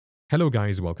Hello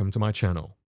guys, welcome to my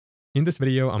channel. In this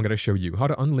video, I'm gonna show you how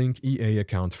to unlink EA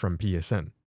account from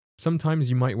PSN. Sometimes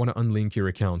you might want to unlink your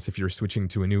accounts if you're switching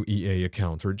to a new EA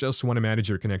account or just want to manage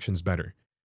your connections better.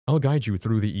 I'll guide you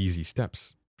through the easy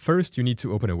steps. First, you need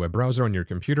to open a web browser on your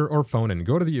computer or phone and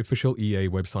go to the official EA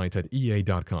website at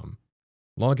ea.com.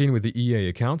 Log in with the EA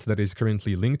account that is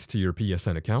currently linked to your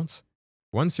PSN account.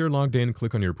 Once you're logged in,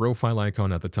 click on your profile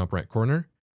icon at the top right corner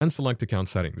and select Account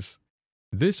Settings.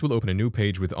 This will open a new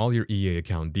page with all your EA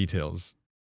account details.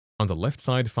 On the left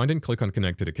side, find and click on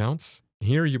Connected Accounts.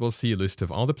 Here you will see a list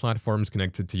of all the platforms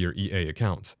connected to your EA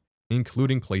account,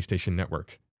 including PlayStation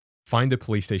Network. Find the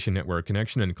PlayStation Network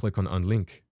connection and click on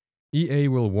Unlink. EA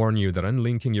will warn you that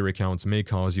unlinking your accounts may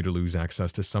cause you to lose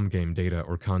access to some game data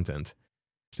or content,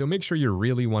 so make sure you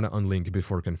really want to unlink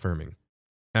before confirming.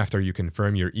 After you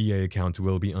confirm, your EA account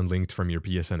will be unlinked from your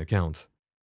PSN account.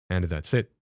 And that's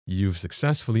it. You've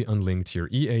successfully unlinked your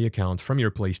EA account from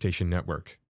your PlayStation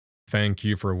Network. Thank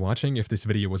you for watching. If this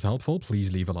video was helpful,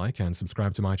 please leave a like and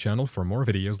subscribe to my channel for more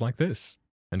videos like this.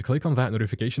 And click on that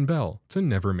notification bell to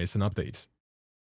never miss an update.